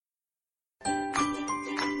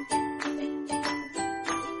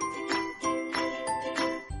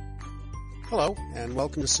Hello, and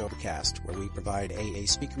welcome to Sobercast, where we provide AA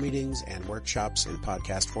speaker meetings and workshops in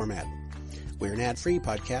podcast format. We're an ad-free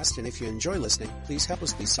podcast, and if you enjoy listening, please help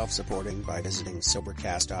us be self-supporting by visiting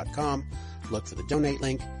Sobercast.com, look for the donate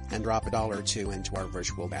link, and drop $1 or $2 into our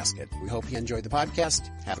virtual basket. We hope you enjoy the podcast.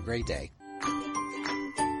 Have a great day.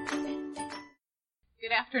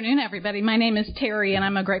 Good afternoon, everybody. My name is Terry, and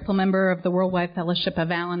I'm a grateful member of the Worldwide Fellowship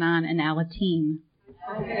of Al-Anon and Alateen.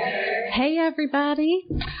 Hey, everybody.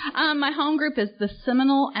 My home group is the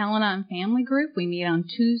Seminole Al-Anon Family Group. We meet on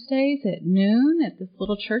Tuesdays at noon at this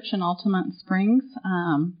little church in Altamont Springs.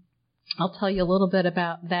 I'll tell you a little bit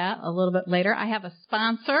about that a little bit later. I have a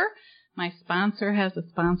sponsor. My sponsor has a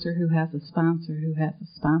sponsor who has a sponsor who has a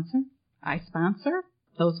sponsor. I sponsor.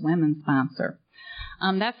 Those women sponsor.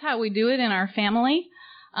 That's how we do it in our family.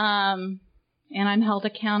 And I'm held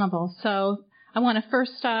accountable. So I want to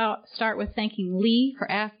first start with thanking Lee for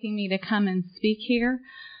asking me to come and speak here.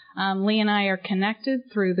 Lee and I are connected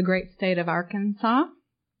through the great state of Arkansas.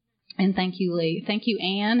 And thank you, Lee. Thank you,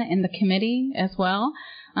 Ann, and the committee as well.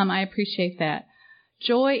 I appreciate that.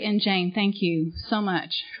 Joy and Jane, thank you so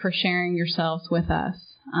much for sharing yourselves with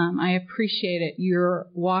us. I appreciate it. You're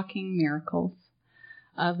walking miracles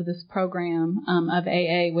of this program of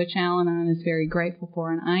AA, which Al-Anon is very grateful for,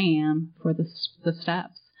 and I am for the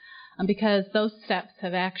steps. Because those steps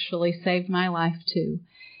have actually saved my life, too.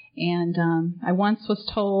 And I once was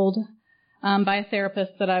told by a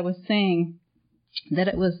therapist that I was seeing that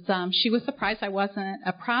it was, she was surprised I wasn't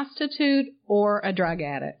a prostitute or a drug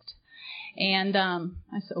addict. And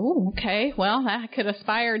I said, oh, okay, well, I could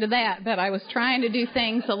aspire to that, but I was trying to do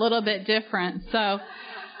things a little bit different. So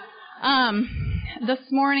this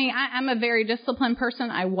morning, I'm a very disciplined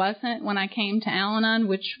person. I wasn't when I came to Al-Anon,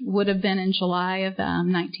 which would have been in July of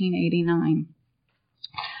 1989.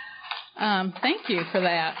 Thank you for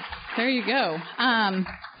that. There you go.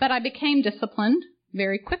 But I became disciplined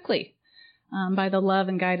very quickly by the love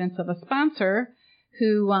and guidance of a sponsor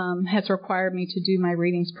who has required me to do my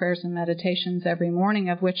readings, prayers, and meditations every morning,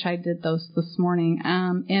 of which I did those this morning.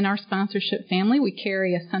 In our sponsorship family, we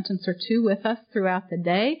carry a sentence or two with us throughout the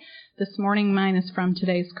day. This morning, mine is from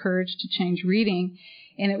today's Courage to Change reading,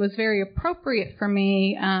 and it was very appropriate for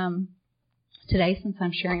me today since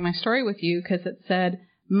I'm sharing my story with you, because it said,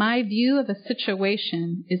 my view of a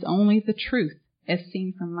situation is only the truth as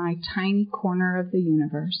seen from my tiny corner of the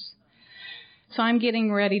universe. So I'm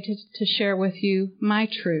getting ready to share with you my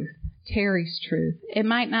truth, Terry's truth. It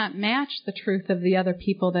might not match the truth of the other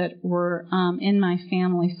people that were in my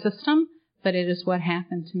family system, but it is what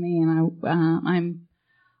happened to me, and I'm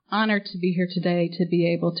honored to be here today to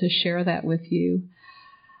be able to share that with you.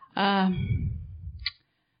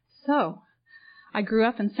 So, I grew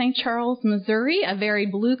up in St. Charles, Missouri, a very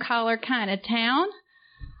blue-collar kind of town.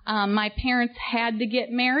 My parents had to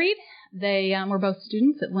get married. They were both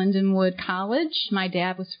students at Lindenwood College. My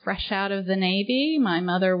dad was fresh out of the Navy. My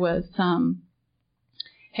mother was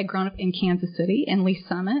had grown up in Kansas City in Lee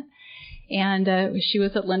Summit, and she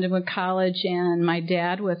was at Lindenwood College, and my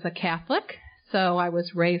dad was a Catholic. So I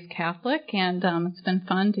was raised Catholic, and it's been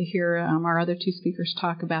fun to hear our other two speakers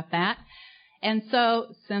talk about that. And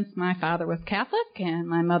so since my father was Catholic and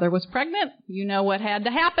my mother was pregnant, you know what had to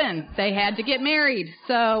happen. They had to get married.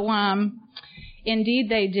 So indeed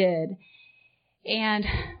they did. And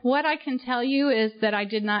what I can tell you is that I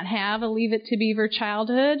did not have a Leave It to Beaver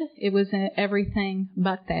childhood. It was everything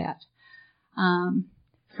but that.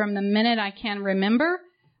 From the minute I can remember,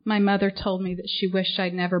 my mother told me that she wished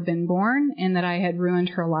I'd never been born and that I had ruined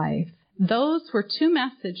her life. Those were two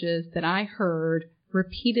messages that I heard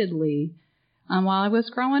repeatedly while I was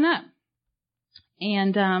growing up.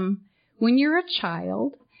 And when you're a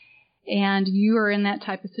child and you are in that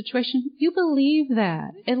type of situation, you believe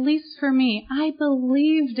that. At least for me, I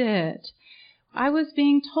believed it. I was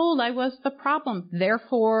being told I was the problem.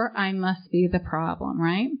 Therefore, I must be the problem,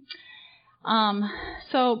 right?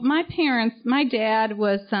 So my dad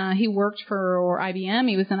was, he worked for IBM.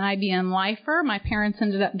 He was an IBM lifer. My parents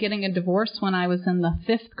ended up getting a divorce when I was in the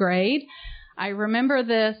 5th grade. I remember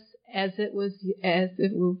this as it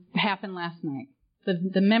happened last night.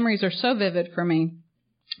 The memories are so vivid for me.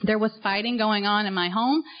 There was fighting going on in my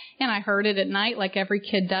home, and I heard it at night like every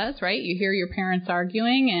kid does, right? You hear your parents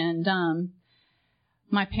arguing, and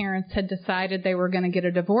my parents had decided they were going to get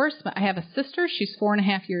a divorce. But I have a sister. She's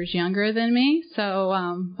 4.5 years younger than me.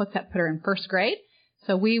 So what's that, put her in 1st grade?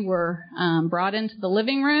 So we were brought into the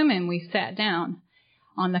living room, and we sat down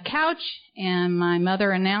on the couch, and my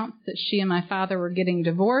mother announced that she and my father were getting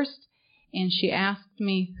divorced, and she asked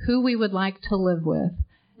me who we would like to live with.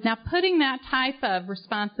 Now, putting that type of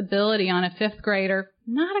responsibility on a 5th grader,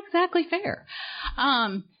 not exactly fair.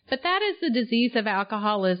 But that is the disease of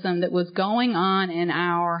alcoholism that was going on in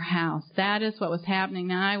our house. That is what was happening.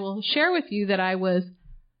 Now, I will share with you that I was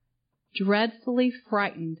dreadfully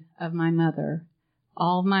frightened of my mother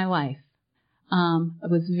all my life. I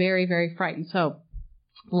was very, very frightened. So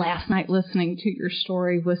last night listening to your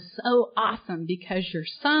story was so awesome because your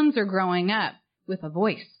sons are growing up with a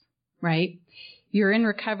voice, right? You're in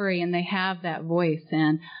recovery and they have that voice.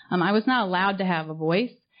 And I was not allowed to have a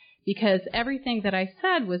voice because everything that I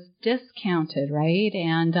said was discounted, right?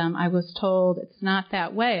 And I was told it's not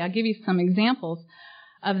that way. I'll give you some examples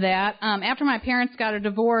of that. After my parents got a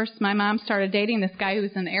divorce, my mom started dating this guy who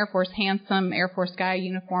was in the Air Force, handsome Air Force guy,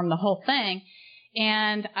 uniform, the whole thing.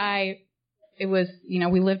 And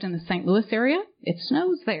we lived in the St. Louis area. It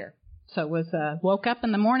snows there. So it was, woke up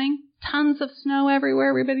in the morning, tons of snow everywhere.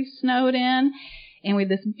 Everybody snowed in. And we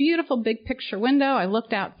had this beautiful big picture window. I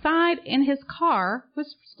looked outside and his car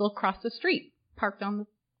was still across the street, parked on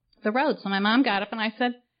the road. So my mom got up and I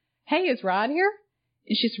said, "Hey, is Rod here?"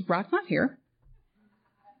 And she said, "Rod's not here."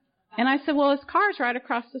 And I said, "Well, his car's right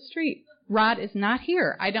across the street." "Rod is not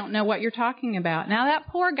here. I don't know what you're talking about." Now that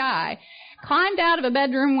poor guy climbed out of a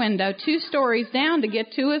bedroom window 2 stories down to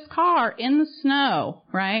get to his car in the snow,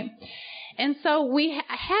 right? And so we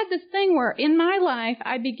had this thing where in my life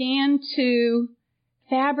I began to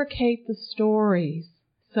fabricate the stories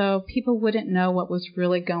so people wouldn't know what was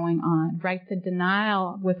really going on, right? The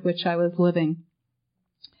denial with which I was living.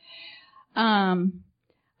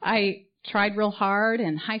 I tried real hard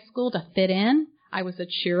in high school to fit in. I was a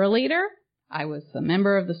cheerleader. I was a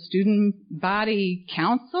member of the student body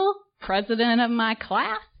council, president of my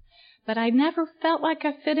class, but I never felt like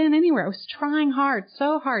I fit in anywhere. I was trying hard,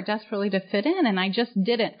 so hard, desperately to fit in, and I just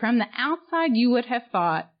didn't. From the outside, you would have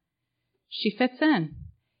thought, she fits in.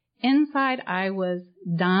 Inside, I was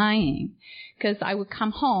dying because I would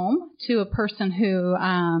come home to a person who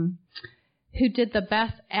did the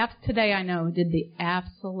best, today I know, did the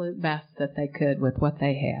absolute best that they could with what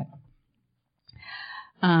they had.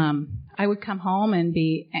 I would come home and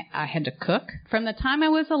I had to cook. From the time I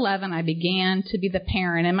was 11, I began to be the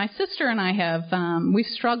parent. And my sister and I we've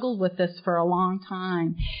struggled with this for a long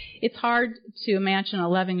time. It's hard to imagine an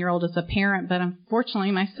 11-year-old as a parent, but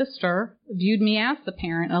unfortunately my sister viewed me as the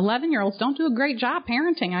parent. 11-year-olds don't do a great job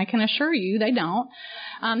parenting, I can assure you. They don't.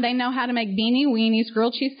 They know how to make beanie weenies,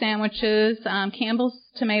 grilled cheese sandwiches, Campbell's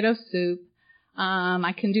tomato soup.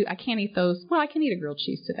 I can't eat those. Well, I can eat a grilled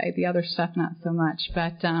cheese today. The other stuff, not so much.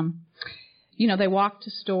 But, they walk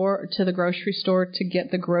to the grocery store to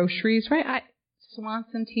get the groceries, right?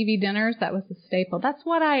 Swanson TV dinners, that was the staple. That's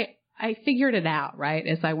what I figured it out, right,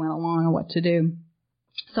 as I went along on what to do.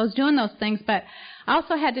 So I was doing those things, but I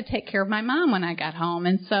also had to take care of my mom when I got home.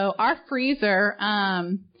 And so our freezer,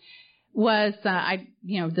 was,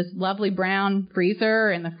 this lovely brown freezer,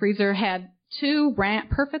 and the freezer had 2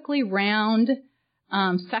 perfectly round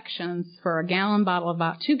sections for a gallon bottle of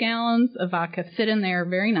vodka. 2 gallons of vodka fit in there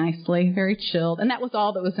very nicely, very chilled. And that was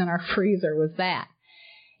all that was in our freezer was that.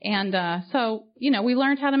 And so, we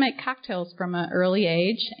learned how to make cocktails from an early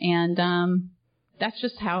age. And that's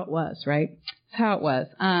just how it was, right? That's how it was.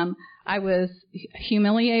 I was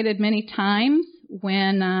humiliated many times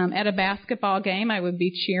when at a basketball game I would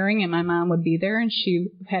be cheering and my mom would be there, and she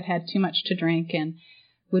had had too much to drink and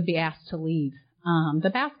would be asked to leave the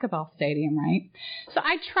basketball stadium, right? So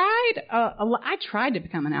I tried to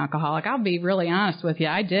become an alcoholic. I'll be really honest with you.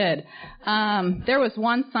 I did. There was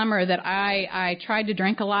one summer that I tried to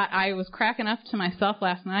drink a lot. I was cracking up to myself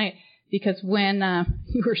last night because when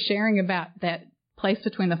you were sharing about that place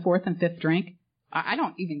between the 4th and 5th drink, I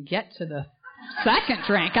don't even get to the 2nd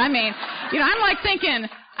drink. I mean, I'm like thinking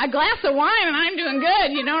a glass of wine and I'm doing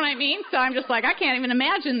good, you know what I mean? So I'm just like, I can't even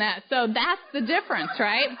imagine that. So that's the difference,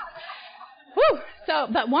 right? Whew.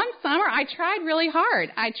 But one summer I tried really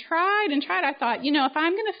hard. I tried and tried. I thought, if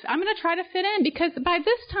I'm going to try to fit in, because by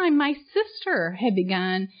this time my sister had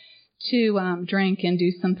begun to drink and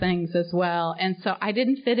do some things as well. And so I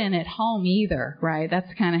didn't fit in at home either, right?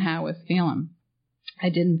 That's kind of how I was feeling. I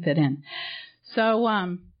didn't fit in.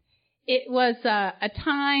 So, it was a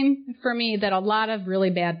time for me that a lot of really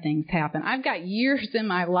bad things happened. I've got years in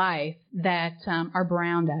my life that are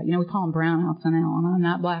browned out. We call them brownouts in Al-Anon,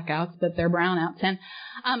 not blackouts, but they're brownouts. And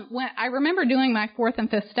when I remember doing my 4th and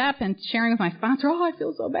 5th step and sharing with my sponsor, I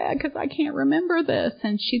feel so bad because I can't remember this.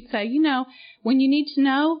 And she'd say, when you need to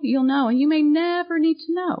know, you'll know. And you may never need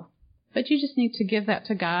to know, but you just need to give that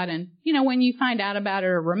to God. And, when you find out about it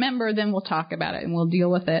or remember, then we'll talk about it and we'll deal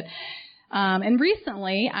with it. And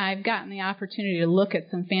recently, I've gotten the opportunity to look at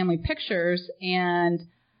some family pictures, and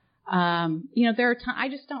there are times I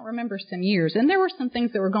just don't remember some years, and there were some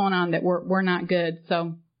things that were going on that were not good.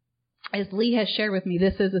 So as Lee has shared with me,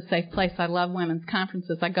 this is a safe place. I love women's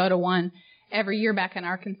conferences. I go to one every year back in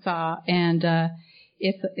Arkansas, and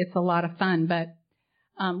it's a lot of fun. But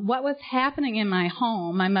what was happening in my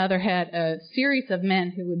home, my mother had a series of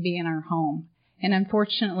men who would be in our home. And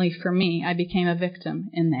unfortunately for me, I became a victim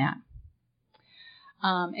in that.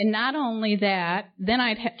 And not only that, then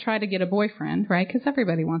I'd try to get a boyfriend, right? Because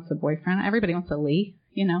everybody wants a boyfriend. Everybody wants a Lee,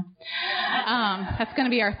 you know. That's going to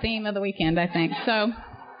be our theme of the weekend, I think. So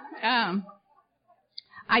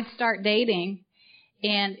I'd start dating,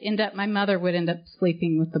 and my mother would end up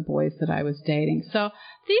sleeping with the boys that I was dating. So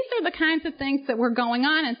these are the kinds of things that were going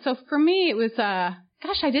on. And so for me, it was, I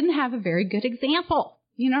didn't have a very good example.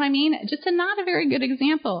 You know what I mean? Just not a very good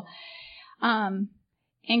example. And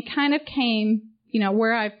kind of came,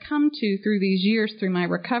 where I've come to through these years, through my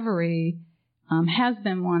recovery, has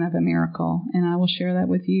been one of a miracle. And I will share that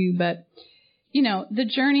with you. But, the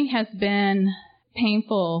journey has been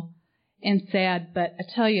painful and sad, but I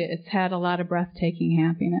tell you, it's had a lot of breathtaking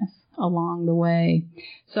happiness along the way.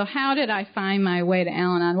 So how did I find my way to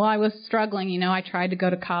Al-Anon? Well, I was struggling. I tried to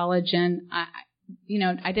go to college, and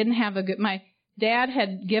I didn't have my Dad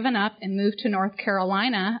had given up and moved to North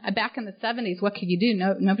Carolina. Back in the 70s, what could you do?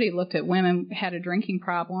 Nobody looked at women who had a drinking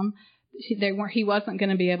problem. He wasn't going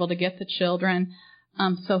to be able to get the children,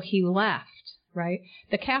 so he left, right?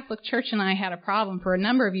 The Catholic Church and I had a problem for a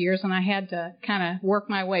number of years, and I had to kind of work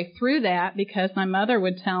my way through that because my mother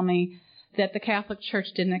would tell me that the Catholic Church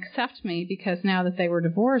didn't accept me because now that they were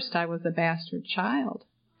divorced, I was a bastard child.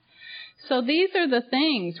 So these are the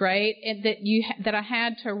things, right, that I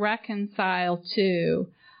had to reconcile to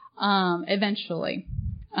eventually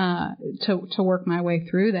to work my way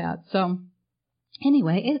through that. So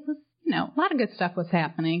anyway, it was, a lot of good stuff was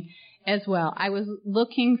happening as well. I was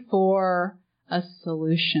looking for a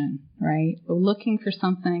solution, right? Looking for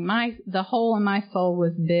something. The hole in my soul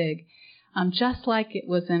was big, just like it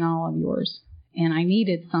was in all of yours. And I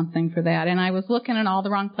needed something for that. And I was looking in all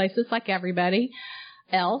the wrong places like everybody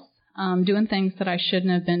else. Doing things that I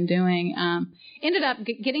shouldn't have been doing. Ended up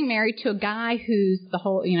getting married to a guy who's the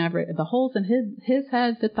holes in his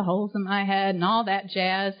head fit the holes in my head and all that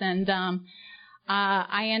jazz. And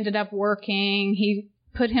I ended up working. He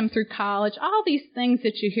put him through college. All these things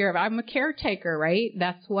that you hear about. I'm a caretaker, right?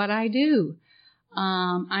 That's what I do.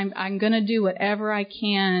 I'm going to do whatever I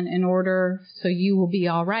can in order so you will be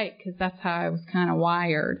all right, because that's how I was kind of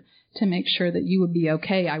wired, to make sure that you would be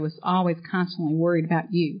okay. I was always constantly worried about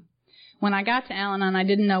you. When I got to Al-Anon, I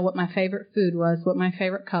didn't know what my favorite food was, what my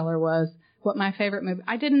favorite color was, what my favorite movie.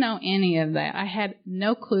 I didn't know any of that. I had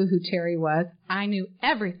no clue who Terry was. I knew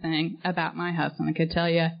everything about my husband. I could tell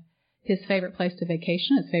you his favorite place to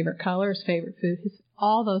vacation, his favorite color, his favorite food,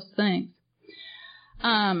 all those things.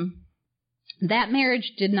 That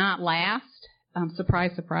marriage did not last.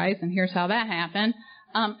 Surprise, surprise. And here's how that happened.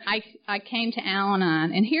 I came to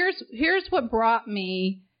Al-Anon, and here's what brought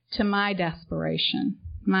me to my desperation.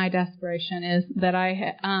 My desperation is that I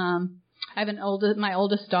have my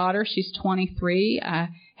oldest daughter. She's 23. I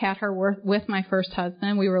had her with my first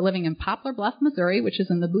husband. We were living in Poplar Bluff, Missouri, which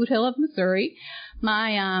is in the Boot Hill of Missouri.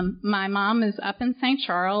 My mom is up in St.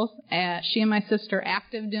 Charles. She and my sister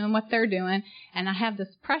active doing what they're doing, and I have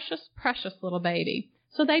this precious, precious little baby.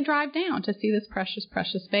 So they drive down to see this precious,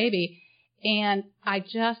 precious baby, and I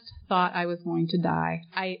just thought I was going to die.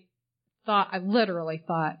 I literally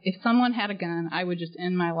thought if someone had a gun, I would just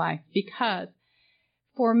end my life, because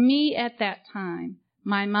for me at that time,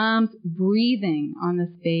 my mom's breathing on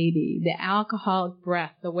this baby, the alcoholic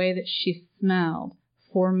breath, the way that she smelled,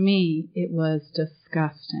 for me, it was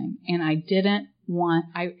disgusting. And I didn't want,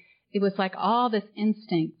 it was like all this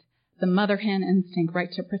instinct, the mother hen instinct,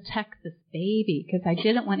 right, to protect this baby, because I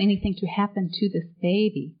didn't want anything to happen to this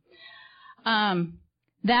baby.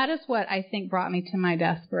 That is what I think brought me to my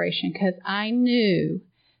desperation, because I knew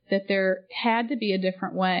that there had to be a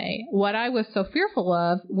different way. What I was so fearful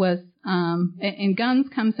of was, and guns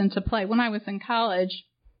comes into play. When I was in college,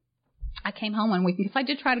 I came home one weekend, because I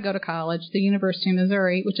did try to go to college, the University of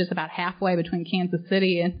Missouri, which is about halfway between Kansas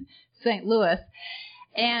City and St. Louis.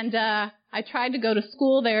 And I tried to go to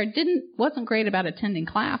school there. Wasn't great about attending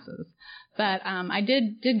classes, but I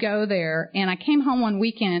did go there. And I came home one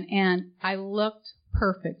weekend, and I looked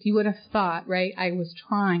perfect. You would have thought, right? I was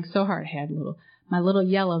trying so hard. I had my little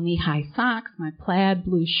yellow knee-high socks, my plaid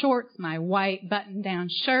blue shorts, my white button-down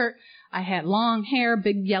shirt. I had long hair,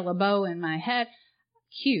 big yellow bow in my head.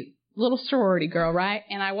 Cute. Little sorority girl, right?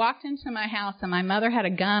 And I walked into my house, and my mother had a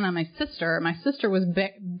gun on my sister. My sister was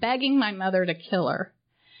begging my mother to kill her.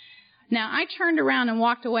 Now, I turned around and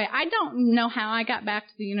walked away. I don't know how I got back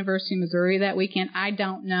to the University of Missouri that weekend. I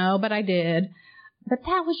don't know, but I did. But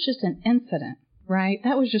that was just an incident, right?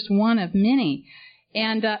 That was just one of many.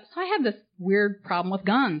 And so I had this weird problem with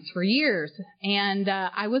guns for years. And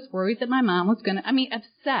I was worried that my mom was going to,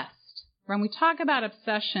 obsessed. When we talk about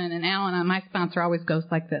obsession, and Al-Anon, my sponsor always goes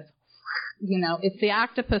like this. It's the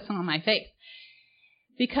octopus on my face.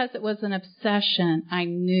 Because it was an obsession, I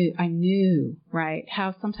knew, right,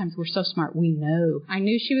 how sometimes we're so smart, we know. I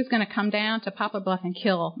knew she was going to come down to Poplar Bluff and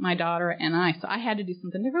kill my daughter and I, so I had to do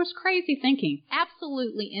something. There was crazy thinking,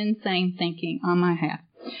 absolutely insane thinking on my half.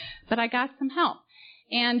 But I got some help.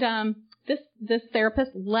 And this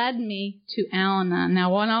therapist led me to Al-Anon.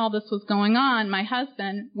 Now, when all this was going on, my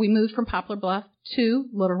husband, we moved from Poplar Bluff to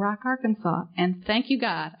Little Rock, Arkansas. And thank you,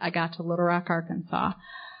 God, I got to Little Rock, Arkansas.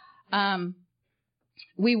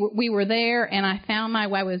 We were there, and I found I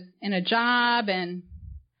was in a job, and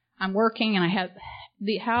I'm working, and I had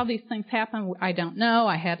how these things happen, I don't know.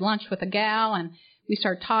 I had lunch with a gal, and we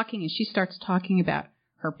started talking, and she starts talking about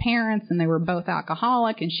her parents, and they were both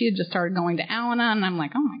alcoholic, and she had just started going to Al-Anon, and I'm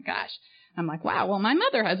like, oh, my gosh. I'm like, wow, well, my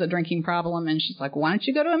mother has a drinking problem, and she's like, why don't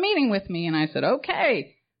you go to a meeting with me? And I said,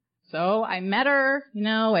 okay. So I met her,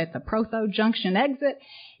 at the Protho Junction exit,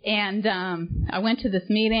 and I went to this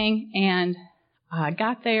meeting, and I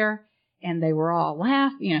got there, and they were all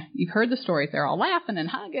laughing. You've heard the stories. They're all laughing and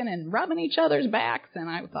hugging and rubbing each other's backs, and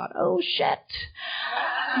I thought, oh, shit.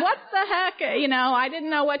 What the heck? I didn't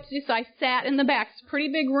know what to do, so I sat in the back. It's a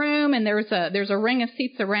pretty big room, and there's a ring of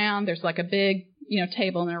seats around. There's like a big,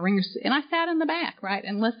 table and a ring of seats. And I sat in the back, right,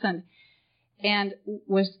 and listened and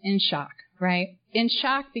was in shock, right? In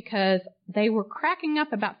shock because they were cracking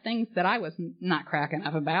up about things that I was not cracking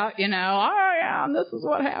up about, oh, yeah, and this is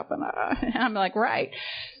what happened. I'm like, right.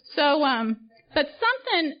 So, but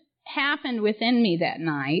something happened within me that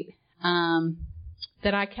night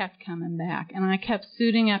that I kept coming back, and I kept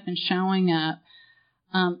suiting up and showing up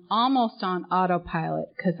almost on autopilot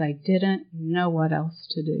because I didn't know what else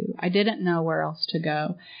to do. I didn't know where else to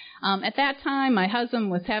go. At that time, my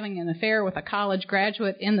husband was having an affair with a college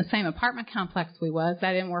graduate in the same apartment complex we was.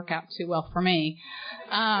 That didn't work out too well for me.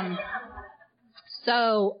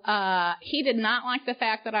 So he did not like the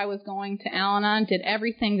fact that I was going to Al-Anon, did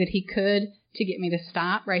everything that he could to get me to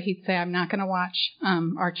stop, right? He'd say, I'm not going to watch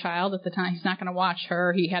our child at the time. He's not going to watch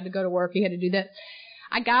her. He had to go to work. He had to do this.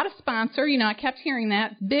 I got a sponsor. I kept hearing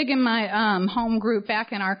that. It's big in my home group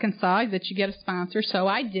back in Arkansas that you get a sponsor, so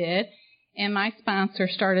I did. And my sponsor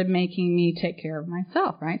started making me take care of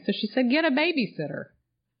myself, right? So she said, get a babysitter.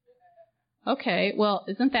 Okay, well,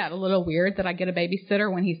 isn't that a little weird that I get a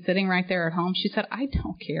babysitter when he's sitting right there at home? She said, I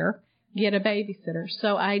don't care. Get a babysitter.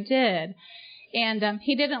 So I did. And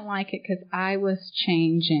he didn't like it because I was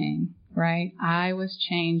changing, right? I was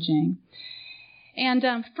changing. And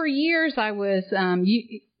for years I was,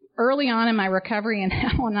 early on in my recovery in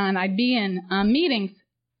Al-Anon, I'd be in meetings.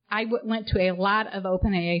 I went to a lot of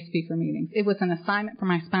open AA speaker meetings. It was an assignment for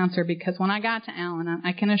my sponsor because when I got to Al-Anon,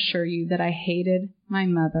 I can assure you that I hated my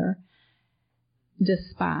mother,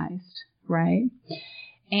 despised, right?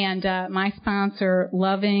 And my sponsor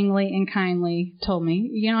lovingly and kindly told me,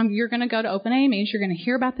 you're going to go to open AA meetings. You're going to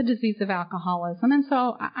hear about the disease of alcoholism. And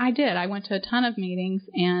so I did. I went to a ton of meetings,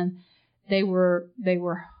 and they were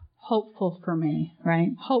hopeful for me, right?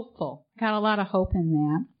 Hopeful. Got a lot of hope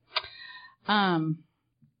in that.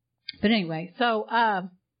 But anyway, so I'm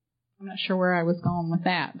not sure where I was going with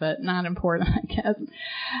that, but not important, I guess.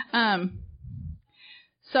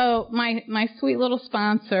 So my sweet little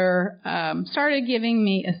sponsor started giving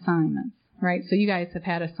me assignments, right? So you guys have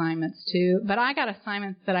had assignments too, but I got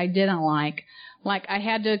assignments that I didn't like. Like I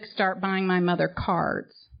had to start buying my mother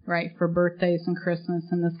cards, right, for birthdays and Christmas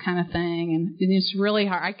and this kind of thing. And it's really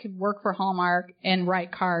hard. I could work for Hallmark and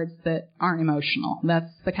write cards that aren't emotional.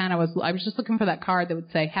 That's the kind I was just looking for that card that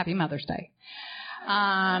would say Happy Mother's Day.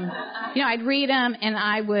 I'd read them, and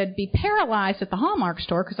I would be paralyzed at the Hallmark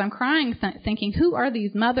store because I'm crying, thinking, who are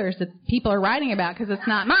these mothers that people are writing about? Because it's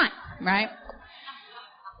not mine, right?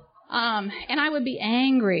 And I would be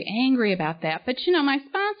angry about that. But, my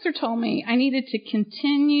sponsor told me I needed to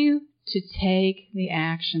continue to take the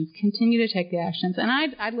actions. And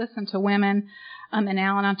I'd listen to women in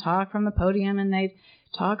Al-Anon talk from the podium, and they'd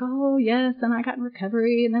talk, oh, yes, and I got in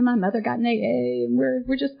recovery, and then my mother got in AA, and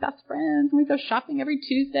we're just best friends, and we go shopping every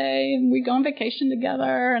Tuesday, and we go on vacation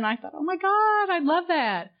together. And I thought, oh, my God, I'd love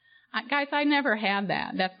that. Guys, I never had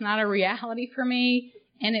that. That's not a reality for me,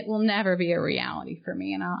 and it will never be a reality for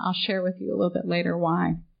me, and I'll share with you a little bit later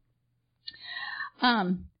why.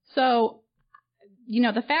 So,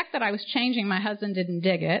 the fact that I was changing, my husband didn't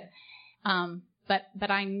dig it,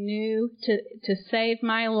 but I knew to save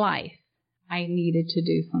my life, I needed to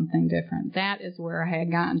do something different. That is where I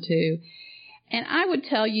had gotten to. And I would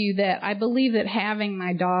tell you that I believe that having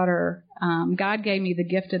my daughter, God gave me the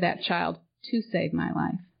gift of that child to save my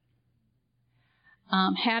life.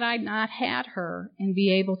 Had I not had her and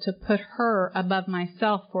be able to put her above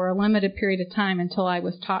myself for a limited period of time until I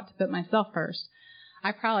was taught to put myself first,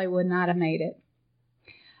 I probably would not have made it.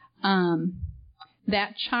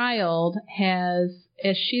 That child has,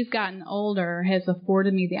 as she's gotten older, has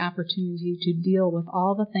afforded me the opportunity to deal with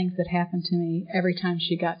all the things that happened to me every time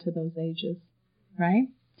she got to those ages, right?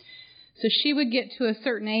 So she would get to a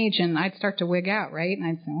certain age and I'd start to wig out, right? And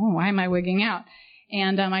I'd say, oh, why am I wigging out?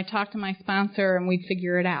 And I talked to my sponsor and we'd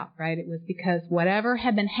figure it out, right? It was because whatever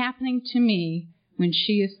had been happening to me when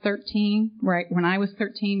she is 13, right? When I was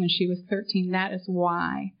 13, when she was 13, that is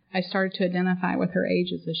why I started to identify with her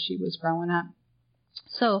ages as she was growing up.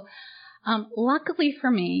 So, luckily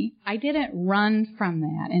for me, I didn't run from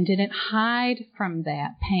that and didn't hide from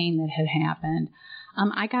that pain that had happened.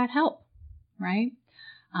 I got help, right?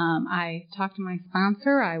 I talked to my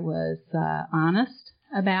sponsor. I was honest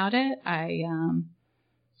about it.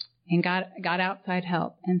 And got outside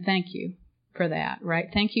help. And thank you for that, right?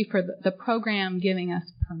 Thank you for the program giving us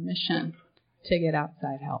permission to get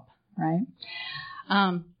outside help, right?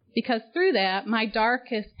 Because through that, my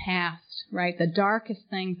darkest past, right, the darkest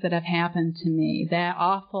things that have happened to me, that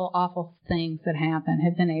awful, awful things that happen,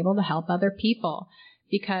 have been able to help other people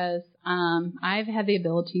because I've had the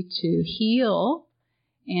ability to heal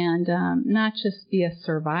and not just be a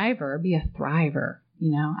survivor, be a thriver.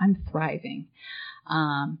 You know, I'm thriving.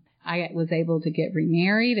 I was able to get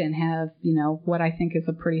remarried and have, what I think is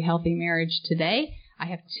a pretty healthy marriage today. I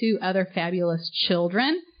have 2 other fabulous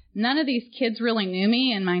children. None of these kids really knew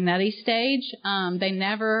me in my nutty stage. They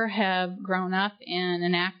never have grown up in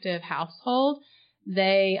an active household.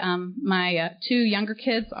 My 2 younger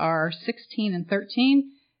kids are 16 and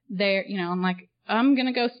 13. They're, I'm like, I'm going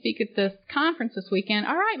to go speak at this conference this weekend.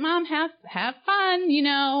 All right, Mom, have fun.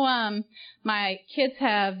 My kids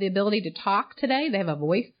have the ability to talk today. They have a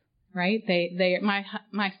voice, right?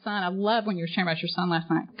 My son, I love when you were sharing about your son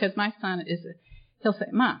last night because my son he'll say,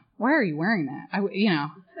 Mom, why are you wearing that?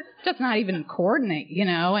 Just not even coordinate,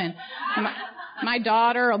 and my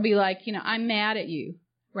daughter will be like, I'm mad at you,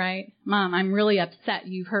 right? Mom, I'm really upset.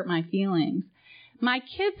 You've hurt my feelings. My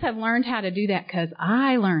kids have learned how to do that because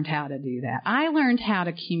I learned how to do that. I learned how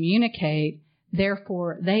to communicate.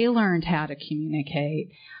 Therefore, they learned how to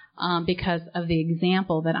communicate because of the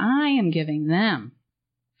example that I am giving them.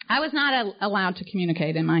 I was not allowed to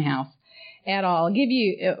communicate in my house at all. I'll give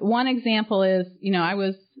you one example is, I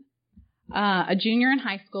was a junior in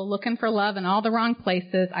high school looking for love in all the wrong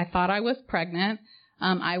places. I thought I was pregnant.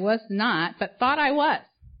 I was not, but thought I was.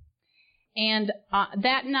 And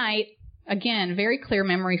that night, again, very clear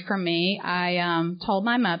memory for me. I told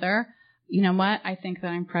my mother, you know what, I think that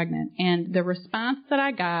I'm pregnant. And the response that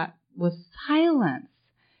I got was silence.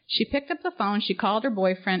 She picked up the phone, she called her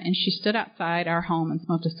boyfriend, and she stood outside our home and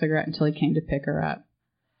smoked a cigarette until he came to pick her up.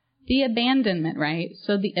 The abandonment, right?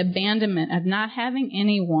 So the abandonment of not having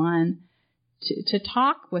anyone to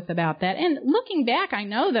talk with about that. And looking back, I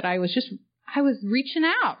know that I was reaching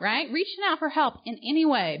out, right? Reaching out for help in any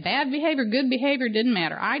way. Bad behavior, good behavior, didn't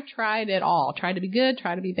matter. I tried it all. Tried to be good,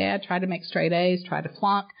 tried to be bad, tried to make straight A's, tried to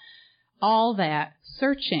flunk. All that.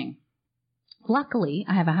 Searching. Luckily,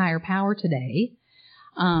 I have a higher power today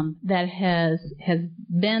that has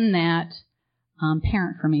been that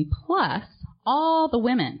parent for me. Plus, all the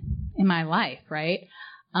women in my life, right?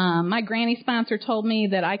 My granny sponsor told me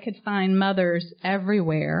that I could find mothers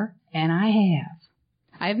everywhere, and I have.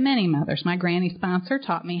 I have many mothers. My granny sponsor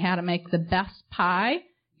taught me how to make the best pie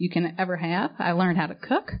you can ever have. I learned how to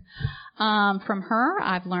cook. From her,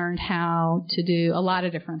 I've learned how to do a lot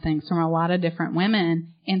of different things from a lot of different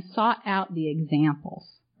women and sought out the examples,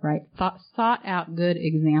 right? Sought out good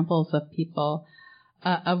examples of people,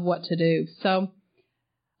 of what to do. So,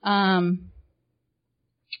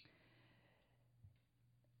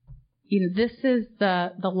 this is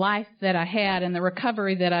the life that I had, and the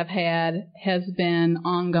recovery that I've had has been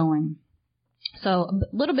ongoing. So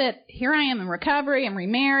a little bit, here I am in recovery. I'm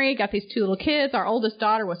remarried, got these 2 little kids. Our oldest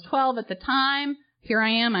daughter was 12 at the time. Here I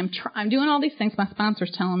am. I'm doing all these things my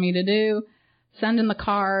sponsor's telling me to do, sending the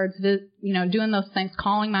cards, doing those things,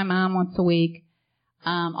 calling my mom once a week,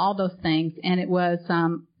 all those things. And it was,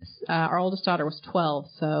 our oldest daughter was 12,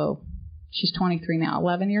 so she's 23 now,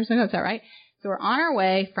 11 years ago. Is that right? So we're on our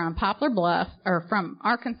way from Poplar Bluff, or from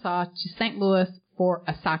Arkansas to St. Louis for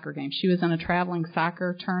a soccer game. She was in a traveling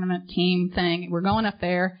soccer tournament team thing. We're going up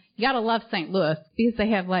there. You got to love St. Louis because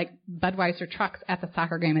they have like Budweiser trucks at the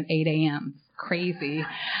soccer game at 8 a.m. It's crazy.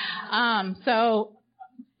 So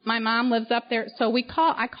my mom lives up there, so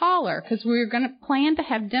I call her because we were going to plan to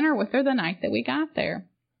have dinner with her the night that we got there.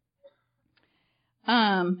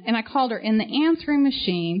 And I called her in the answering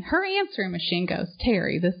machine. Her answering machine goes,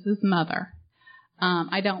 "Terry, this is Mother.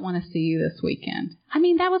 I don't want to see you this weekend." I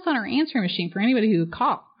mean, that was on her answering machine for anybody who would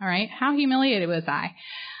call, all right? How humiliated was I?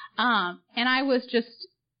 And I was just,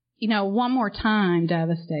 one more time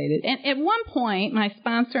devastated. And at one point, my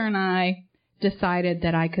sponsor and I decided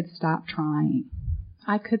that I could stop trying.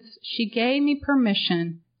 She gave me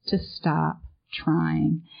permission to stop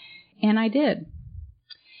trying. And I did.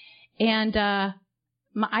 And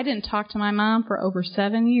I didn't talk to my mom for over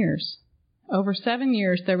 7 years. Over 7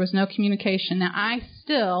 years, there was no communication. Now, I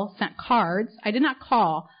still sent cards. I did not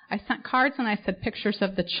call. I sent cards and I sent pictures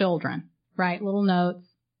of the children, right? Little notes,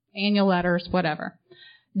 annual letters, whatever.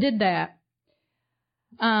 Did that.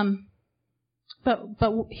 But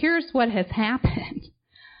here's what has happened.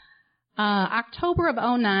 October of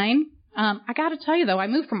 2009, I got to tell you, though, I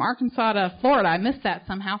moved from Arkansas to Florida. I missed that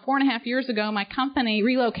somehow. 4.5 years ago, my company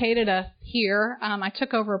relocated us here. I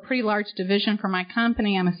took over a pretty large division for my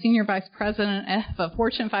company. I'm a senior vice president of a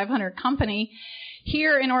Fortune 500 company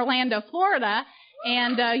here in Orlando, Florida.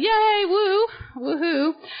 And yay,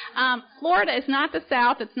 woohoo. Florida is not the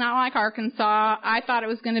South. It's not like Arkansas. I thought it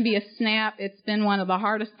was going to be a snap. It's been one of the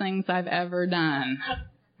hardest things I've ever done.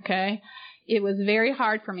 Okay? It was very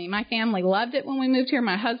hard for me. My family loved it when we moved here.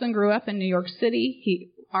 My husband grew up in New York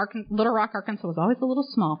City. Little Rock, Arkansas was always a little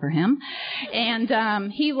small for him.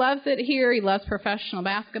 And he loves it here. He loves professional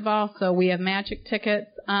basketball, so we have Magic tickets.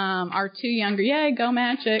 Our two younger, yay, go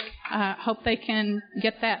Magic. Hope they can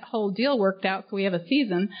get that whole deal worked out so we have a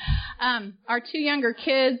season. Our two younger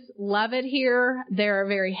kids love it here. They're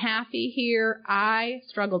very happy here. I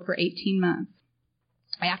struggled for 18 months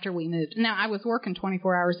after we moved. Now, I was working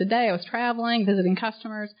 24 hours a day. I was traveling, visiting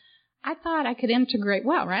customers. I thought I could integrate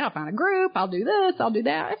well, right? I'll find a group. I'll do this. I'll do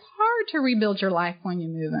that. It's hard to rebuild your life when you're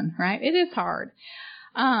moving, right? It is hard.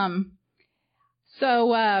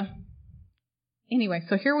 Anyway,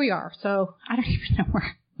 so here we are. So I don't even know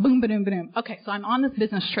where. Boom, ba-doom, ba-doom. Okay, so I'm on this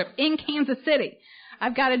business trip in Kansas City.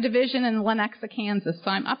 I've got a division in Lenexa, Kansas.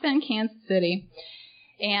 So I'm up in Kansas City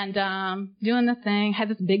and doing the thing, had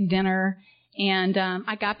this big dinner. And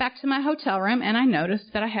I got back to my hotel room, and I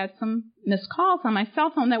noticed that I had some missed calls on my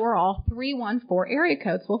cell phone that were all 314 area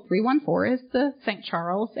codes. Well, 314 is the St.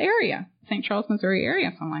 Charles area, St. Charles, Missouri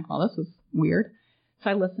area. So I'm like, well, this is weird. So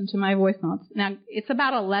I listened to my voice notes. Now, it's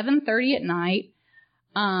about 11:30 at night.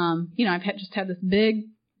 I've just had this big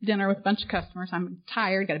dinner with a bunch of customers. I'm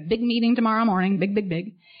tired. Got a big meeting tomorrow morning.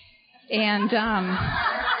 Big. And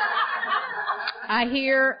I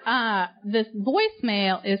hear this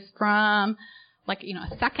voicemail is from,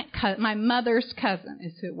 a second cousin. My mother's cousin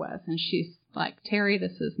is who it was. And she's like, "Terry,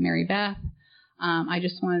 this is Mary Beth. I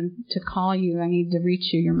just wanted to call you. I need to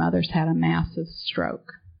reach you. Your mother's had a massive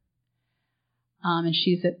stroke. And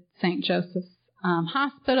she's at St. Joseph's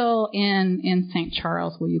Hospital in St.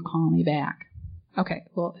 Charles. Will you call me back?" Okay,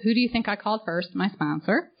 well, who do you think I called first? My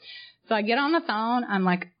sponsor. So I get on the phone. I'm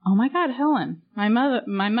like, "Oh my God, Helen, my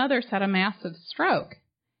mother's had a massive stroke."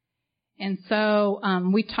 And so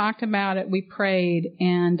we talked about it. We prayed,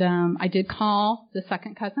 and I did call the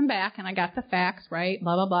second cousin back, and I got the facts right.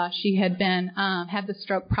 Blah blah blah. She had been had the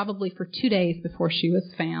stroke probably for 2 days before she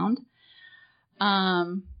was found.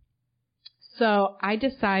 So I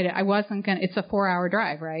decided I wasn't going to, it's a 4-hour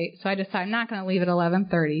drive, right? So I decided I'm not going to leave at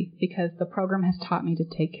 11:30 because the program has taught me to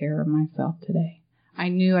take care of myself today. I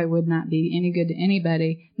knew I would not be any good to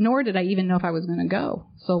anybody, nor did I even know if I was going to go.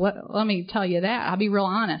 So let me tell you that. I'll be real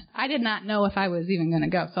honest. I did not know if I was even going to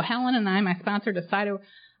go. So Helen and I, my sponsor, decided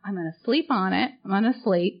I'm going to sleep on it. I'm going to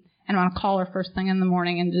sleep, and I'm going to call her first thing in the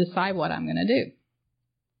morning and decide what I'm going to do.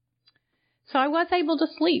 So I was able to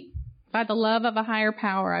sleep. By the love of a higher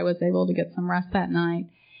power, I was able to get some rest that night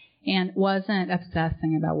and wasn't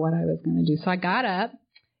obsessing about what I was going to do. So I got up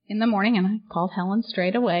in the morning, and I called Helen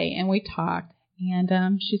straight away, and we talked.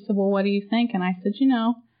 And she said, "Well, what do you think?" And I said,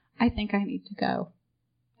 "I think I need to go.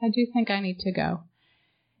 I do think I need to go."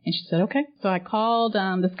 And she said, "Okay." So I called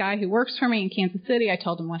this guy who works for me in Kansas City. I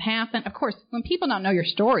told him what happened. Of course, when people don't know your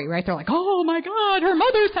story, right, they're like, "Oh, my God, her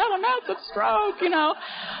mother's had a massive stroke,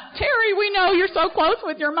 Terry, we know you're so close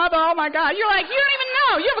with your mother. Oh, my God." You're like, you don't even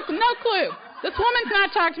know. You have no clue. This woman's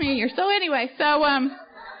not talked to me in years. So anyway, so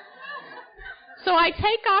I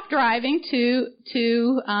take off driving to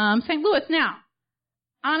St. Louis. Now,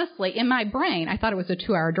 honestly, in my brain, I thought it was a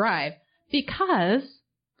 2-hour drive because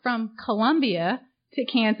from Columbia to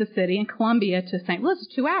Kansas City and Columbia to St. Louis is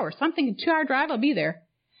 2 hours. So I'm thinking 2-hour drive, I'll be there.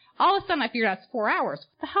 All of a sudden, I figured out it's 4 hours.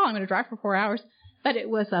 What the hell? I'm going to drive for 4 hours. but it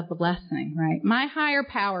was a blessing, right? My higher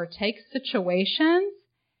power takes situations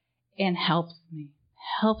and helps me,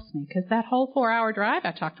 because that whole 4-hour drive,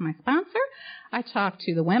 I talked to my sponsor, I talked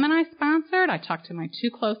to the women I sponsored, I talked to my 2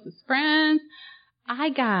 closest friends. I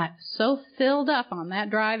got so filled up on that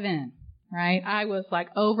drive in, right? I was like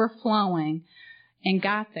overflowing and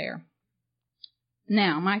got there.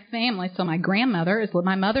 Now, my family, so my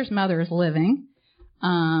mother's mother is living.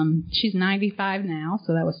 She's 95 now,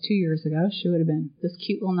 so that was 2 years ago. She would have been this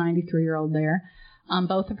cute little 93-year-old there.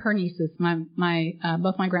 Both of her nieces,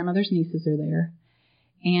 both my grandmother's nieces are there.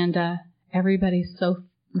 And everybody's so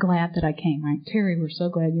glad that I came, right? Terry, we're so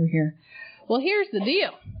glad you're here. Well, here's the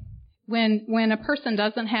deal. When a person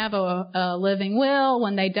doesn't have a living will,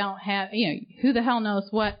 when they don't have, who the hell knows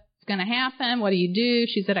what's going to happen? What do you do?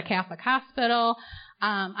 She's at a Catholic hospital.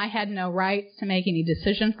 I had no rights to make any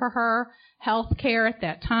decision for her. Health care at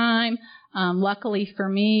that time. Luckily for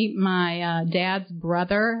me, my dad's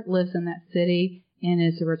brother lives in that city and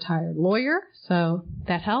is a retired lawyer, so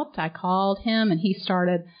that helped. I called him, and he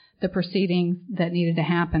started the proceedings that needed to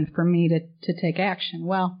happen for me to take action.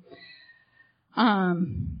 Well, I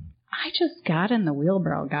just got in the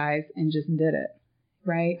wheelbarrow, guys, and just did it,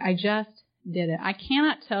 right? I just did it. I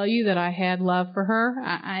cannot tell you that I had love for her,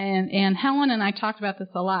 and Helen and I talked about this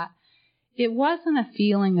a lot. It wasn't a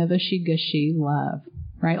feeling of ushy-gushy love,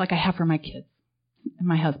 right, like I have for my kids and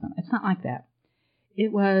my husband. It's not like that.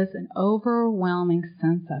 It was an overwhelming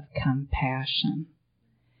sense of compassion.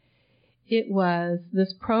 It was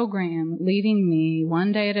this program leading me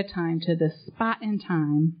one day at a time to this spot in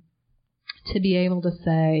time to be able to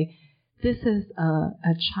say, this is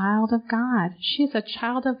a child of God. She's a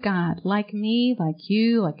child of God, like me, like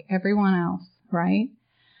you, like everyone else, right?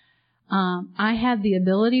 I had the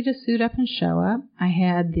ability to suit up and show up. I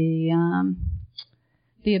had a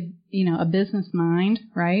business mind,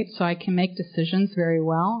 right? So I can make decisions very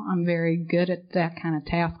well. I'm very good at that kind of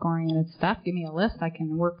task-oriented stuff. Give me a list, I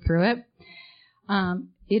can work through it.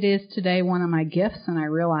 It is today one of my gifts, and I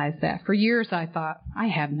realize that. For years I thought, I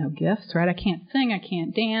have no gifts, right? I can't sing, I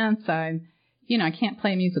can't dance, I can't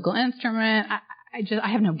play a musical instrument. I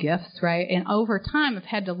have no gifts, right? And over time I've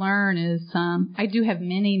had to learn I do have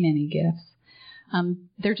many, many gifts.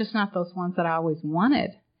 They're just not those ones that I always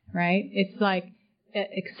wanted, right? It's like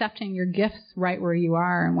accepting your gifts right where you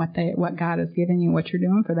are and what God has given you, what you're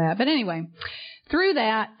doing for that. But anyway, through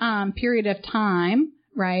that period of time,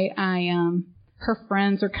 right, her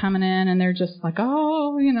friends are coming in and they're just like,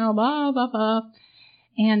 oh, blah, blah, blah.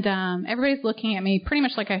 And everybody's looking at me pretty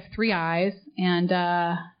much like I have 3 eyes and,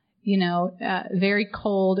 very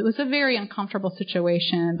cold. It was a very uncomfortable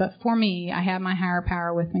situation. But for me, I had my higher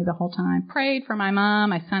power with me the whole time. Prayed for my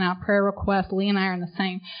mom. I sent out prayer requests. Lee and I are in the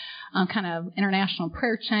same kind of international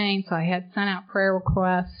prayer chain. So I had sent out prayer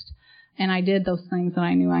requests. And I did those things that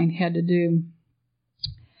I knew I had to do.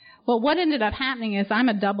 Well, what ended up happening is I'm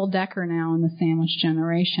a double-decker now in the sandwich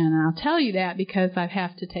generation. And I'll tell you that because I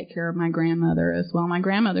have to take care of my grandmother as well. My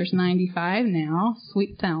grandmother's 95 now,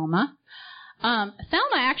 sweet Thelma.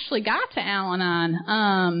 Thelma actually got to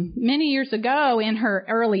Al-Anon many years ago in her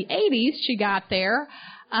early 80s. She got there.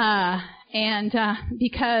 Because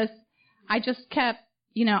I just kept,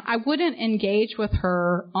 I wouldn't engage with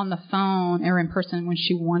her on the phone or in person when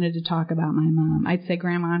she wanted to talk about my mom. I'd say,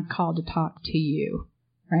 Grandma, I'm called to talk to you.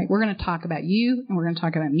 Right? We're going to talk about you, and we're going to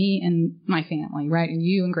talk about me and my family, right? And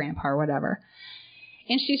you and Grandpa or whatever.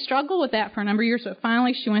 And she struggled with that for a number of years, but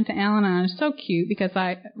finally she went to Al-Anon. It's so cute because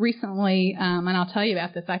I recently, and I'll tell you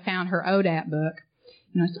about this, I found her ODAT book.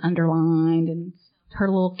 It's underlined, and her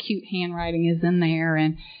little cute handwriting is in there.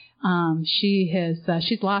 And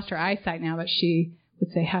she's lost her eyesight now, but she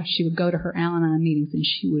would say how she would go to her Al-Anon meetings and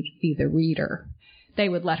she would be the reader. They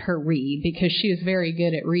would let her read because she was very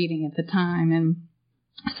good at reading at the time. And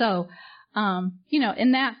so,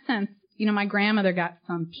 in that sense, my grandmother got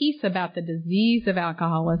some peace about the disease of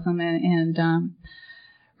alcoholism, and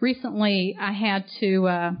recently I had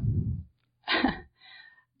to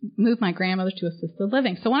move my grandmother to assisted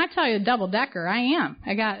living. So when I tell you double-decker, I am.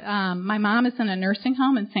 I got my mom is in a nursing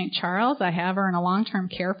home in St. Charles. I have her in a long-term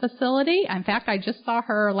care facility. In fact, I just saw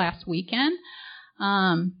her last weekend.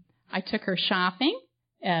 I took her shopping.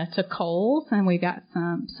 To Kohl's, and we got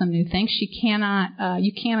some new things. She cannot,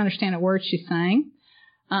 you can't understand a word she's saying.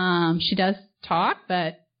 She does talk,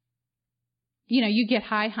 but, you get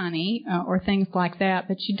hi, honey, or things like that,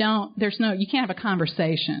 but you can't have a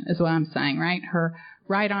conversation, is what I'm saying, right? Her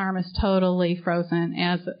right arm is totally frozen,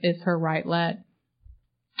 as is her right leg.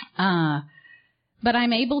 But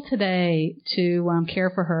I'm able today to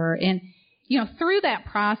care for her. And, through that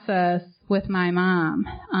process with my mom,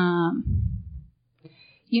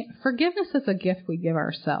 forgiveness is a gift we give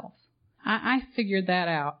ourselves. I figured that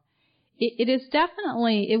out. It is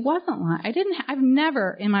definitely, it wasn't like, I've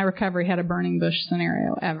never in my recovery had a burning bush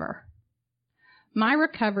scenario ever. My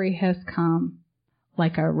recovery has come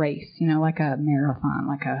like a race, like a marathon,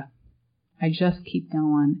 I just keep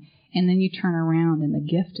going. And then you turn around and the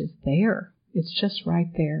gift is there. It's just right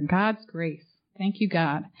there. God's grace. Thank you,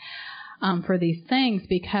 God, for these things,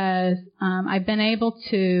 because I've been able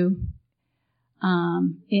to,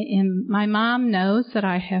 my mom knows that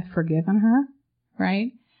I have forgiven her,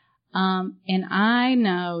 right? And I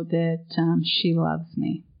know that she loves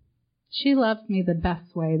me. She loves me the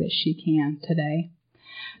best way that she can today.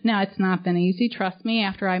 Now, it's not been easy. Trust me,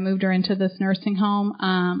 after I moved her into this nursing home,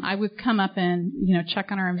 I would come up and,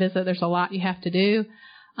 check on her and visit. There's a lot you have to do.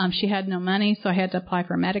 She had no money, so I had to apply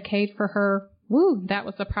for Medicaid for her. Woo, that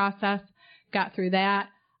was a process. Got through that.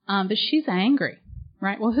 But she's angry,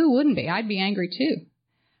 right? Well, who wouldn't be? I'd be angry too.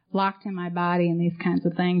 Locked in my body and these kinds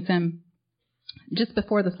of things. And just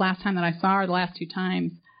before this last time that I saw her, the last 2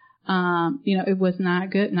 times, it was not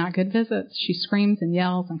good visits. She screams and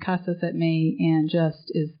yells and cusses at me and just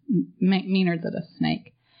is meaner than a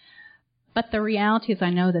snake. But the reality is I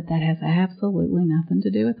know that has absolutely nothing to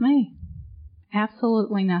do with me.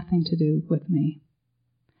 Absolutely nothing to do with me.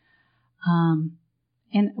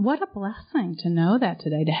 And what a blessing to know that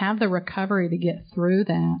today, to have the recovery to get through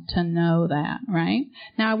that, to know that, right?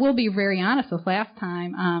 Now, I will be very honest. This last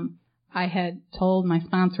time, I had told my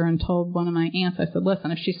sponsor and told one of my aunts, I said,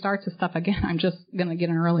 listen, if she starts this stuff again, I'm just going to get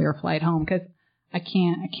an earlier flight home because I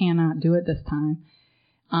cannot do it this time.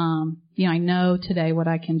 I know today what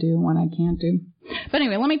I can do and what I can't do. But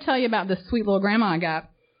anyway, let me tell you about this sweet little grandma I got.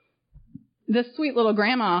 This sweet little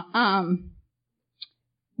grandma,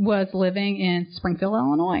 was living in Springfield,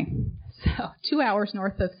 Illinois. So 2 hours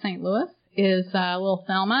north of St. Louis is, little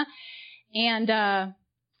Thelma. And,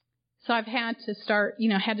 so I've had to start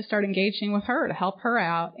engaging with her to help her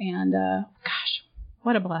out. And, gosh,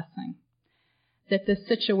 what a blessing that this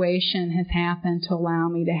situation has happened to allow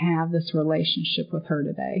me to have this relationship with her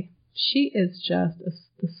today. She is just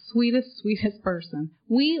the sweetest person.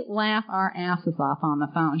 We laugh our asses off on the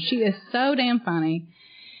phone. She is so damn funny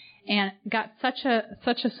and got such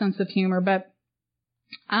a sense of humor. But,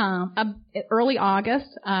 early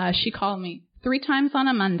August, she called me 3 times on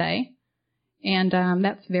a Monday. And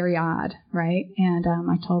that's very odd, right? And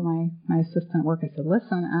I told my assistant at work, I said,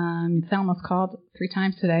 listen, Thelma's called 3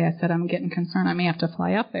 times today. I said, I'm getting concerned. I may have to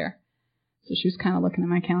fly up there. So she was kind of looking at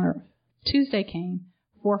my calendar. Tuesday came,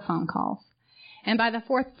 4 phone calls. And by the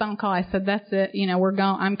 4th phone call, I said, that's it.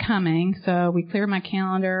 I'm coming. So we cleared my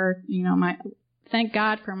calendar. Thank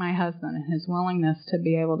God for my husband and his willingness to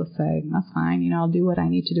be able to say, that's fine. I'll do what I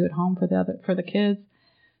need to do at home for the kids.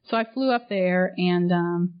 So I flew up there and,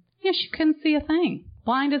 she couldn't see a thing.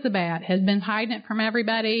 Blind as a bat. Has been hiding it from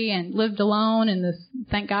everybody and lived alone. And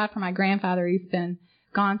thank God for my grandfather. He's been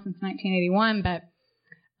gone since 1981. But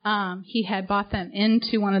he had bought them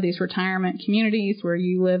into one of these retirement communities where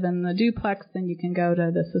you live in the duplex, then you can go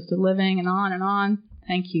to the assisted living and on and on.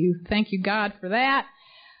 Thank you, God, for that.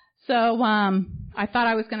 So I thought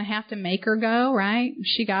I was going to have to make her go, right?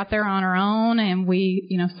 She got there on her own, and we,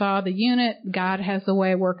 saw the unit. God has a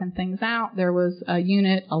way of working things out. There was a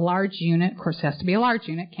large unit. Of course, it has to be a large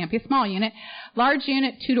unit. Can't be a small unit. Large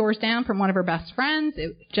unit, 2 doors down from one of her best friends.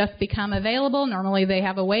 It just become available. Normally, they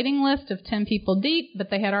have a waiting list of 10 people deep,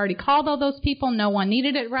 but they had already called all those people. No one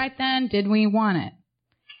needed it right then. Did we want it?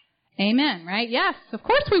 Amen, right? Yes, of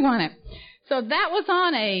course we want it. So that was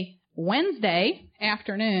on a Wednesday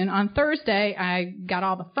afternoon. On Thursday, I got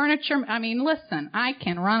all the furniture. Listen, I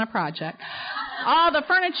can run a project. All the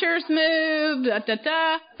furniture's moved.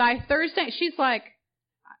 By Thursday, she's like,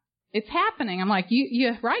 it's happening. I'm like,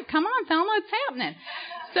 you're right. Come on, Thelma, it's happening.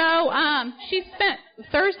 So she spent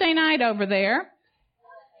Thursday night over there,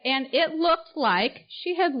 and it looked like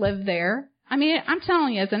she had lived there. I'm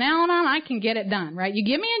telling you, as an Al-Anon, I can get it done, right? You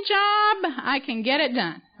give me a job, I can get it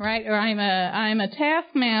done, right? Or I'm a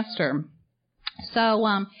taskmaster.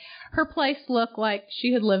 So her place looked like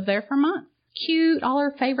she had lived there for months. Cute, all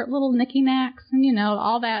her favorite little knicky-knacks and,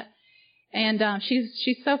 all that. And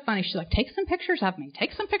she's so funny. She's like, take some pictures of me.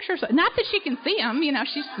 Take some pictures. Not that she can see them.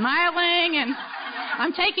 She's smiling, and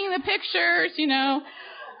I'm taking the pictures,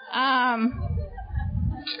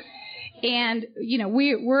 And,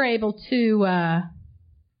 we're able to,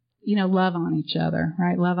 love on each other,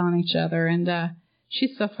 right? Love on each other. And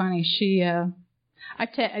she's so funny. She has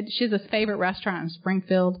a favorite restaurant in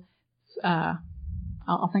Springfield.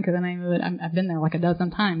 I'll think of the name of it. I've been there like a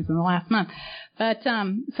dozen times in the last month. But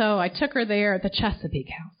so I took her there at the Chesapeake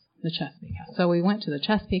House. the Chesapeake House. So we went to the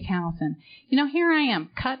Chesapeake House, and, here I am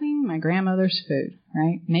cutting my grandmother's food,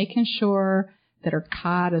 right? Making sure that her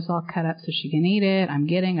cod is all cut up so she can eat it. I'm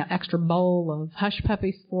getting an extra bowl of hush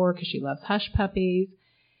puppies for her because she loves hush puppies.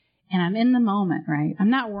 And I'm in the moment, right? I'm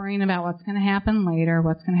not worrying about what's going to happen later,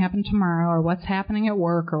 what's going to happen tomorrow, or what's happening at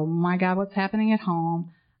work, or, oh my God, what's happening at home.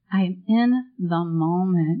 I'm in the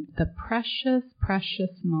moment, the precious,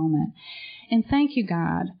 precious moment. And thank you,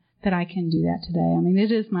 God, that I can do that today. I mean,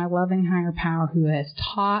 it is my loving higher power who has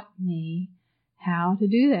taught me how to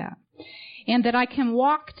do that. And that I can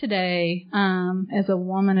walk today as a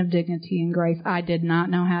woman of dignity and grace. I did not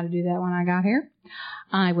know how to do that when I got here.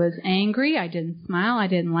 I was angry. I didn't smile. I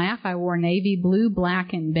didn't laugh. I wore navy blue,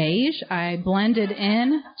 black, and beige. I blended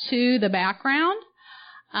in to the background.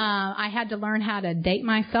 I had to learn how to date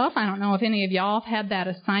myself. I don't know if any of y'all have had that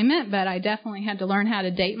assignment, but I definitely had to learn how to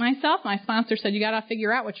date myself. My sponsor said, you got to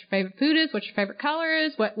figure out what your favorite food is, what your favorite color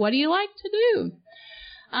is, what do you like to do?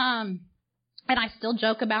 And I still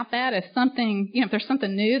joke about that. If there's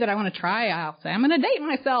something new that I want to try, I'll say, I'm going to date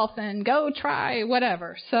myself and go try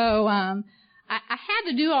whatever. So, I had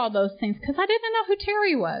to do all those things because I didn't know who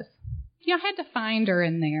Terry was. I had to find her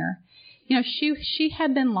in there. She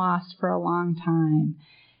had been lost for a long time.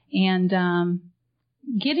 And,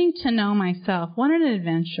 getting to know myself, what an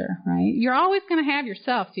adventure, right? You're always going to have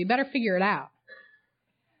yourself, so you better figure it out.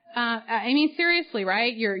 Seriously,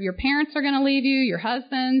 right? Your parents are going to leave you, your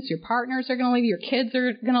husbands, your partners are going to leave you, your kids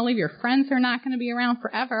are going to leave, your friends are not going to be around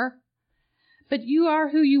forever. But you are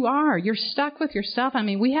who you are. You're stuck with yourself.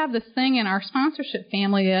 We have this thing in our sponsorship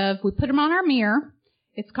family of, we put them on our mirror.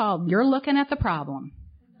 It's called, you're looking at the problem.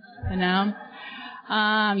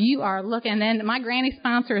 You are looking, and then my granny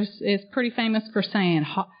sponsor is pretty famous for saying,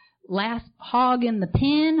 last hog in the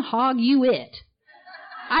pen, hog you it.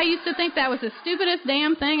 I used to think that was the stupidest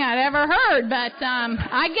damn thing I'd ever heard, but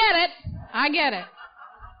I get it.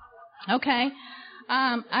 Okay.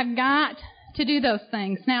 I've got to do those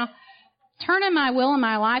things. Now, turning my will and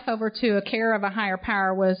my life over to a care of a higher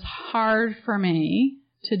power was hard for me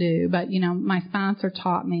to do, but, my sponsor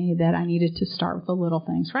taught me that I needed to start with the little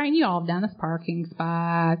things, right? And you all have done this, parking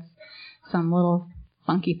spots, some little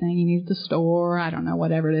funky thing you need at the store, I don't know,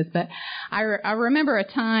 whatever it is. But I remember a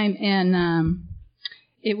time in...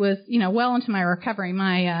 it was, well into my recovery.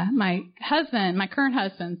 My current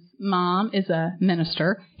husband's mom is a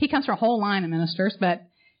minister. He comes from a whole line of ministers, but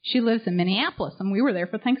she lives in Minneapolis, and we were there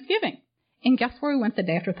for Thanksgiving. And guess where we went the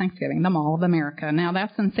day after Thanksgiving? The Mall of America. Now,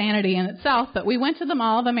 that's insanity in itself, but we went to the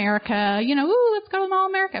Mall of America. Let's go to the Mall of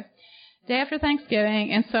America. Day after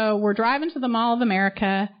Thanksgiving, and so we're driving to the Mall of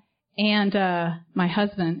America, and my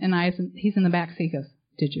husband and I, he's in the back seat, he goes,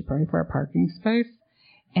 did you pray for a parking space?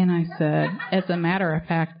 And I said, as a matter of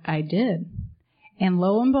fact, I did. And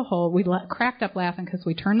lo and behold, we cracked up laughing because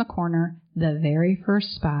we turned the corner. The very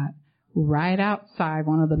first spot, right outside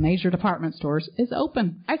one of the major department stores, is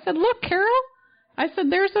open. I said, look, Carol. I said,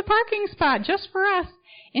 there's a parking spot just for us.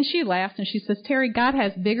 And she laughed and she says, Terry, God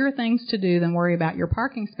has bigger things to do than worry about your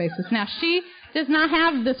parking spaces. Now, she does not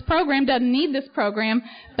have this program, doesn't need this program,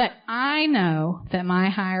 but I know that my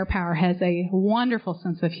higher power has a wonderful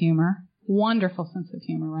sense of humor,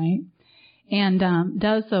 right? And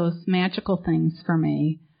does those magical things for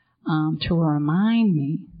me to remind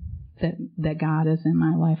me that God is in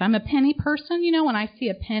my life. I'm a penny person. When I see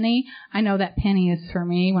a penny, I know that penny is for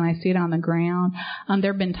me. When I see it on the ground,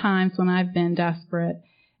 there have been times when I've been desperate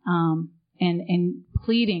and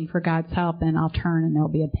pleading for God's help, and I'll turn and there'll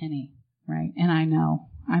be a penny, right? And I know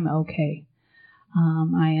I'm okay.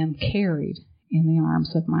 I am carried in the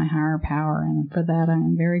arms of my higher power, and for that I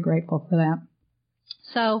am very grateful for that.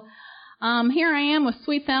 So here I am with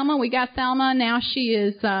sweet Thelma. We got Thelma. Now she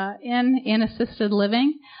is in assisted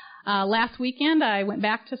living. Last weekend I went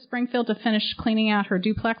back to Springfield to finish cleaning out her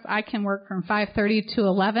duplex. I can work from 5:30 to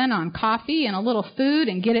 11 on coffee and a little food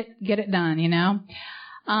and get it done,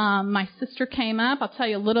 My sister came up. I'll tell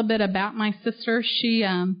you a little bit about my sister. She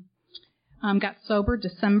got sober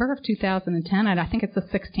December of 2010. I think it's the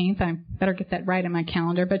 16th. I better get that right in my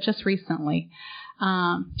calendar, but just recently.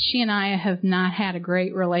 She and I have not had a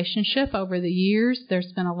great relationship over the years.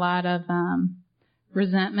 There's been a lot of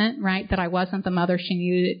resentment, right, that I wasn't the mother she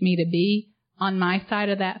needed me to be. On my side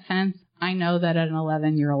of that fence, I know that an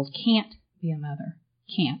 11-year-old can't be a mother.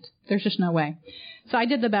 Can't. There's just no way. So I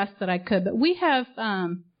did the best that I could. But we have,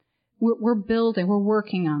 we're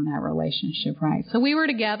working on that relationship, right? So we were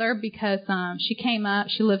together because she came up.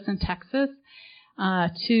 She lives in Texas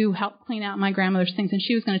to help clean out my grandmother's things, and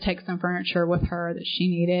she was going to take some furniture with her that she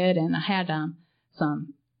needed, and I had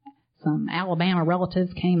some some Alabama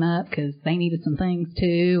relatives came up because they needed some things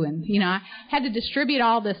too. And, I had to distribute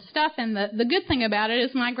all this stuff. And the good thing about it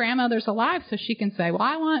is my grandmother's alive, so she can say, well,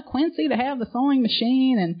 I want Quincy to have the sewing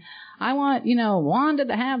machine, and I want, Wanda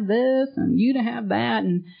to have this and you to have that.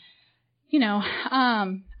 And,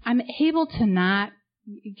 I'm able to not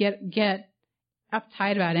get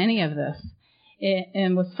uptight about any of this.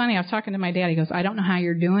 And what's funny, I was talking to my dad. He goes, I don't know how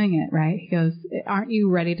you're doing it, right? He goes, aren't you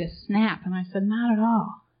ready to snap? And I said, not at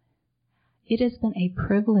all. It has been a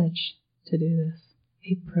privilege to do this,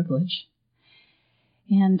 a privilege.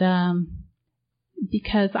 And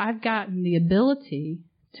because I've gotten the ability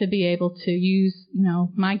to be able to use,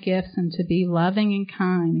 my gifts and to be loving and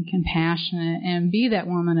kind and compassionate and be that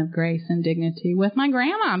woman of grace and dignity with my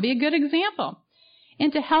grandma, be a good example,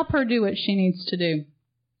 and to help her do what she needs to do.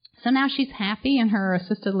 So now she's happy in her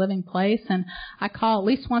assisted living place, and I call at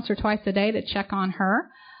least once or twice a day to check on her.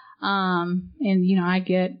 And I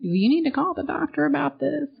get, you need to call the doctor about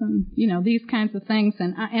this, and, these kinds of things.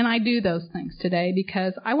 And I do those things today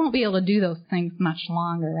because I won't be able to do those things much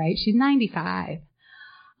longer, right? She's 95.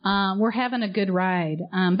 We're having a good ride.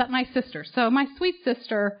 But my sister, so my sweet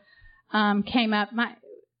sister, came up,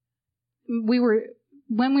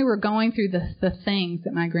 when we were going through the things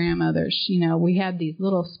at my grandmother's, we had these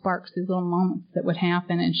little sparks, these little moments that would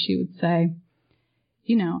happen, and she would say,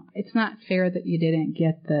 it's not fair that you didn't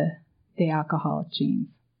get the alcoholic genes,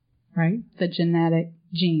 right? The genetic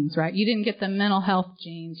genes, right? You didn't get the mental health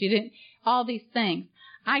genes. You didn't, all these things.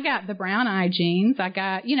 I got the brown eye genes. I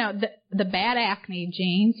got, the bad acne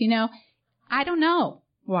genes, I don't know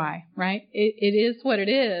why, right? It is what it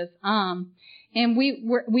is. And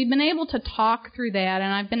we've been able to talk through that,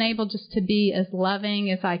 and I've been able just to be as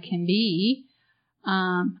loving as I can be.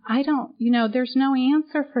 There's no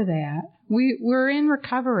answer for that. We're in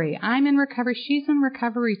recovery. I'm in recovery. She's in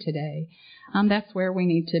recovery today. That's where we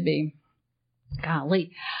need to be.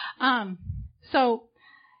 Golly. So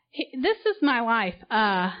this is my life,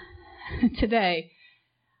 today.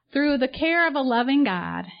 Through the care of a loving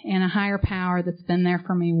God and a higher power that's been there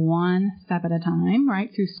for me one step at a time, right?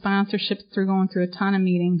 Through sponsorships, through going through a ton of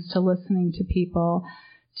meetings, to listening to people,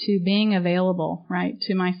 to being available, right?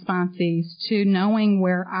 To my sponsees, to knowing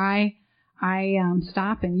where I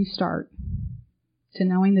stop and you start, to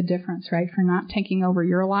knowing the difference, right? For not taking over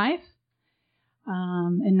your life,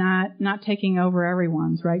 and not taking over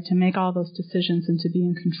everyone's, right? To make all those decisions and to be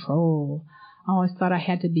in control. I always thought I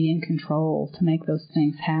had to be in control to make those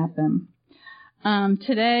things happen.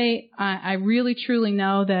 Today, I really truly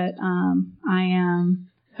know that I am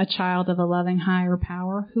a child of a loving higher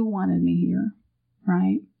power who wanted me here,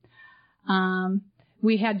 right?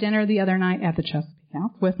 We had dinner the other night at the Chesapeake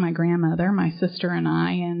House with my grandmother, my sister, and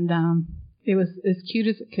I, and it was as cute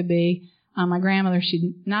as it could be. My grandmother,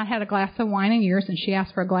 she'd not had a glass of wine in years, and she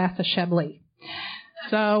asked for a glass of Chablis.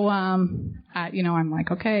 So, I'm like,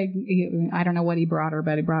 okay, I don't know what he brought her,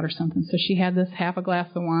 but he brought her something. So she had this half a glass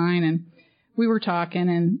of wine, and we were talking,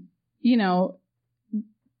 and,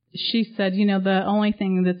 she said, the only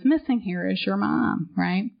thing that's missing here is your mom,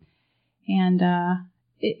 right? And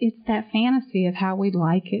it's that fantasy of how we'd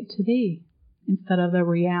like it to be instead of the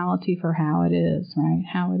reality for how it is, right?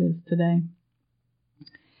 How it is today.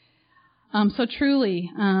 So truly,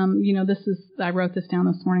 I wrote this down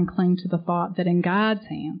this morning, cling to the thought that in God's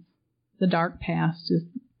hands, the dark past is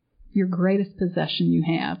your greatest possession you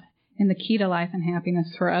have and the key to life and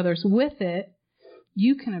happiness for others. With it,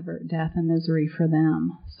 you can avert death and misery for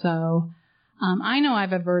them. So, I know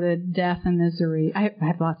I've averted death and misery. I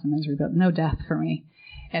have lots of misery, but no death for me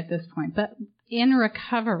at this point. But in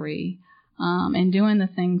recovery, and doing the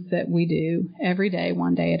things that we do every day,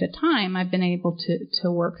 one day at a time, I've been able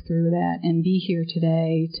to work through that and be here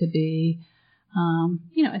today to be,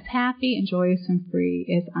 as happy and joyous and free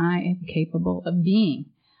as I am capable of being,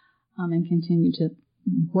 and continue to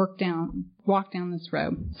walk down this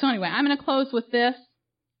road. So anyway, I'm going to close with this.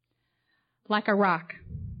 Like a rock,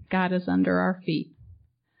 God is under our feet.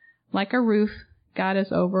 Like a roof, God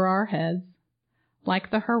is over our heads. Like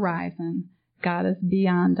the horizon, God is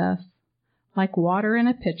beyond us. Like water in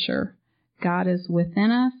a pitcher, God is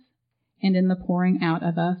within us and in the pouring out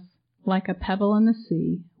of us. Like a pebble in the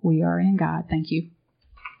sea, we are in God. Thank you.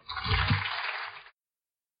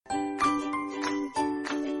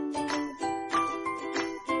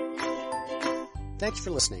 Thanks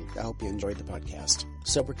for listening. I hope you enjoyed the podcast.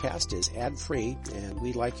 Sobercast is ad-free, and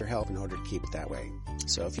we'd like your help in order to keep it that way.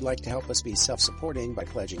 So if you'd like to help us be self-supporting by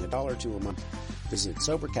pledging $1 or $2 a month, visit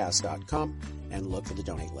Sobercast.com and look for the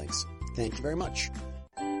donate links. Thank you very much.